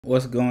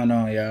What's going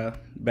on, y'all?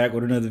 Back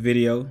with another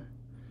video.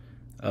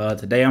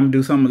 Today I'm gonna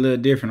do something a little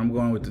different. I'm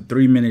going with the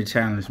 3-minute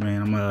challenge,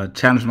 man. I'm gonna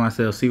challenge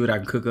myself, see what I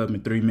can cook up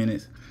in 3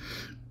 minutes.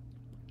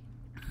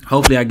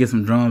 Hopefully I get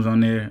some drums on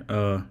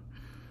there.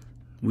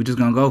 We just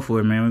gonna go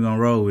for it, man. We're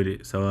gonna roll with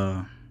it.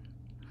 So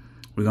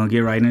we're gonna get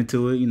right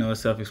into it. You know,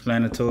 it's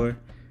self-explanatory.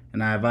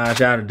 And I advise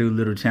y'all to do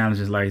little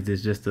challenges like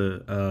this just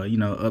to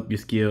up your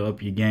skill,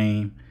 up your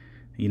game.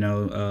 We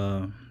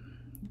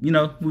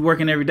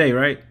working every day,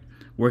 right?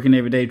 Working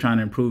every day trying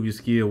to improve your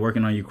skill,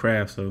 working on your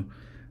craft. So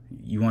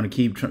you want to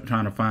keep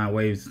trying to find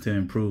ways to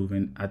improve.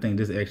 And I think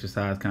this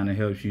exercise kind of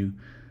helps you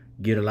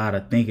get a lot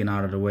of thinking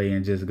out of the way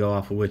and just go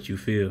off of what you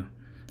feel.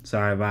 So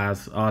I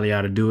advise all of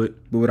y'all to do it.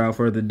 But without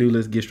further ado,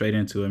 let's get straight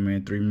into it,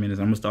 man. 3 minutes.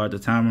 I'm going to start the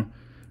timer.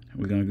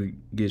 We're going to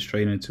get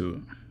straight into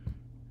it.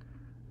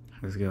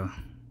 Let's go.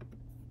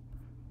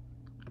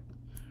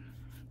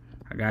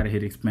 I got to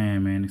hit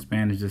expand, man.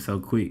 Expand is just so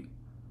quick.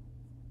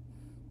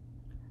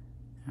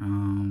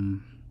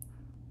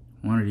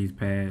 One of these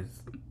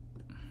pads,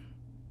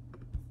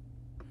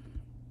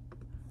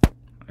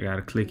 I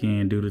gotta click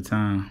in, do the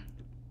time.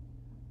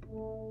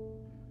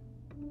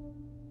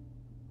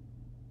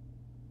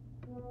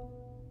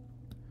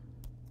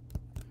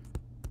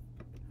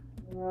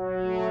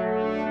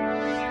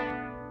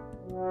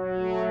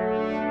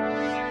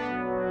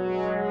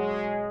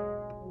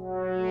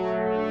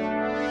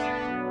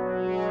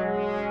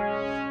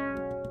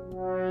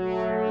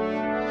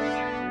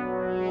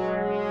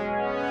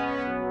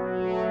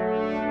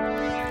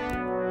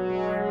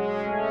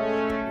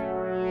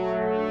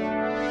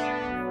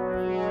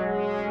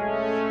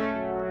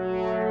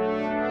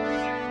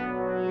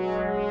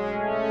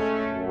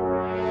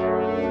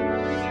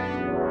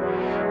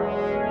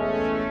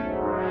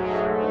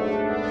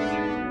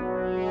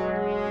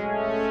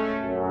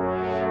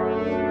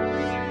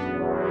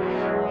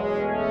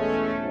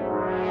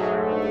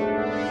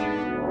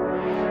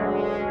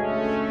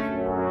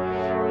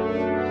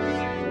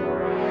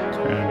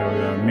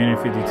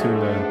 Minute 52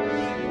 left.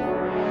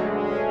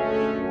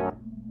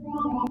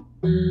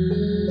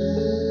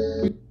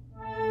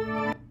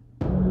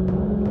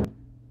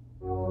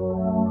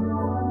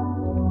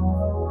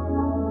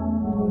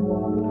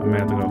 I'm gonna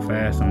have to go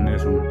fast on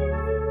this one.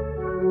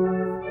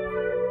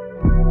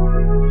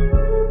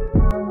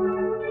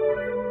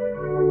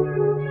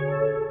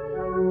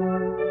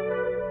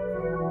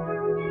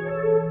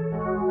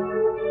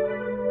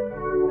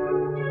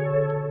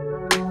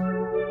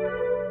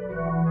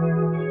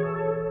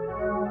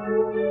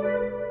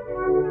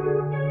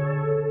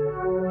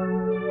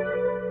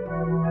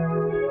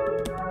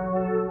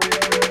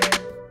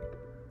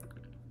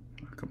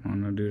 Come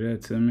on, don't do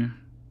that to me.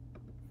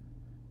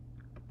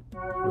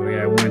 We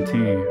at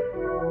 110.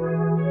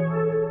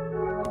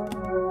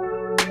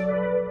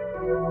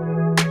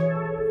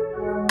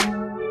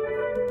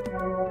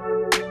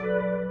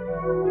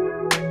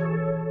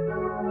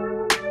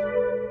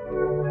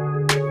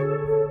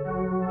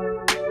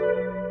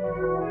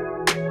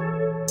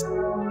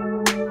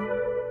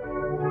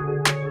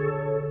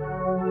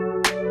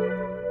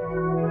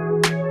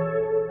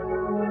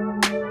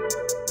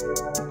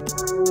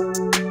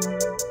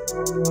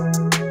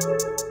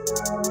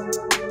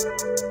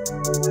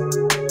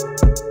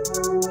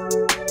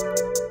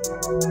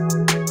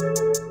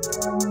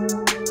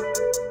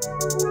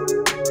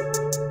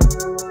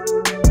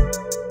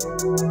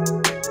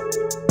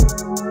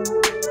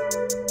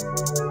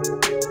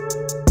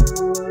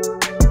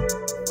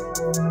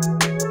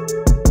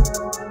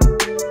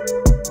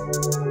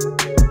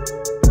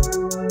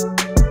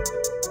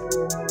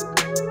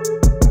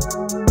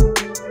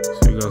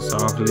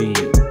 Soft lead.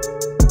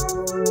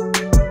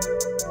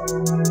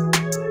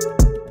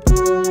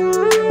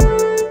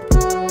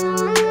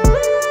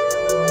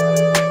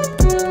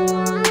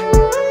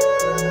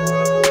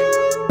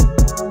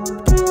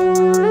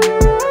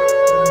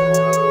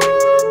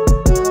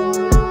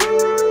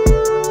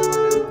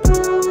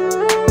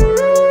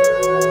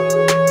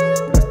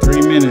 That's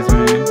 3 minutes,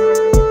 man.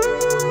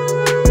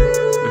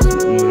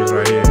 Let's move this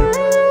right here.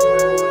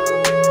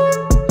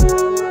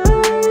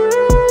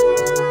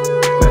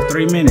 That's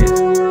 3 minutes.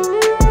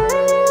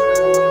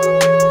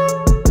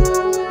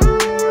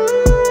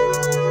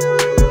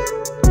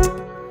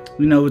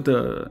 With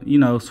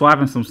the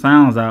swapping some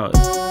sounds out,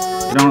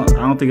 I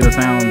don't think it'll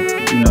sound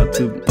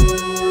too.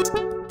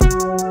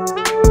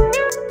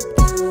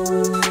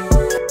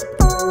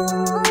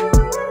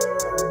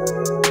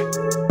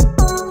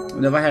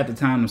 If I had the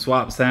time to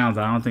swap sounds,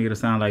 I don't think it'll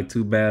sound like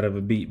too bad of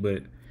a beat.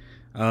 But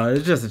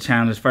it's just a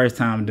challenge. First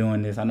time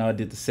doing this. I know I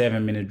did the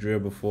 7-minute drill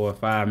before,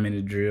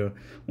 5-minute drill.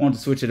 Want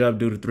to switch it up,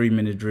 do the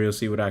 3-minute drill,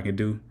 see what I can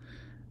do.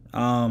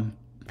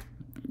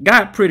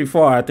 Got pretty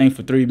far, I think,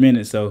 for 3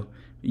 minutes. So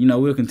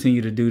we'll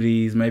continue to do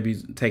these, maybe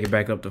take it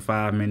back up to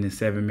 5 minutes,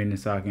 7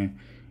 minutes, so I can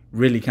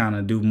really kind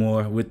of do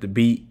more with the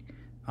beat.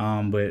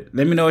 But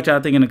let me know what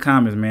y'all think in the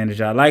comments, man. Did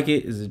y'all like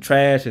it? Is it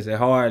trash? Is it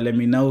hard? Let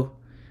me know.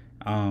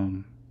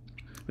 But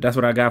that's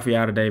what I got for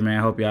y'all today, man.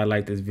 I hope y'all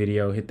like this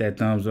video. Hit that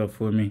thumbs up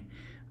for me.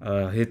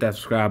 Hit that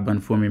subscribe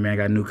button for me, man.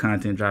 Got new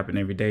content dropping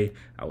every day.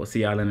 I will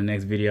see y'all in the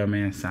next video,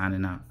 man.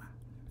 Signing out.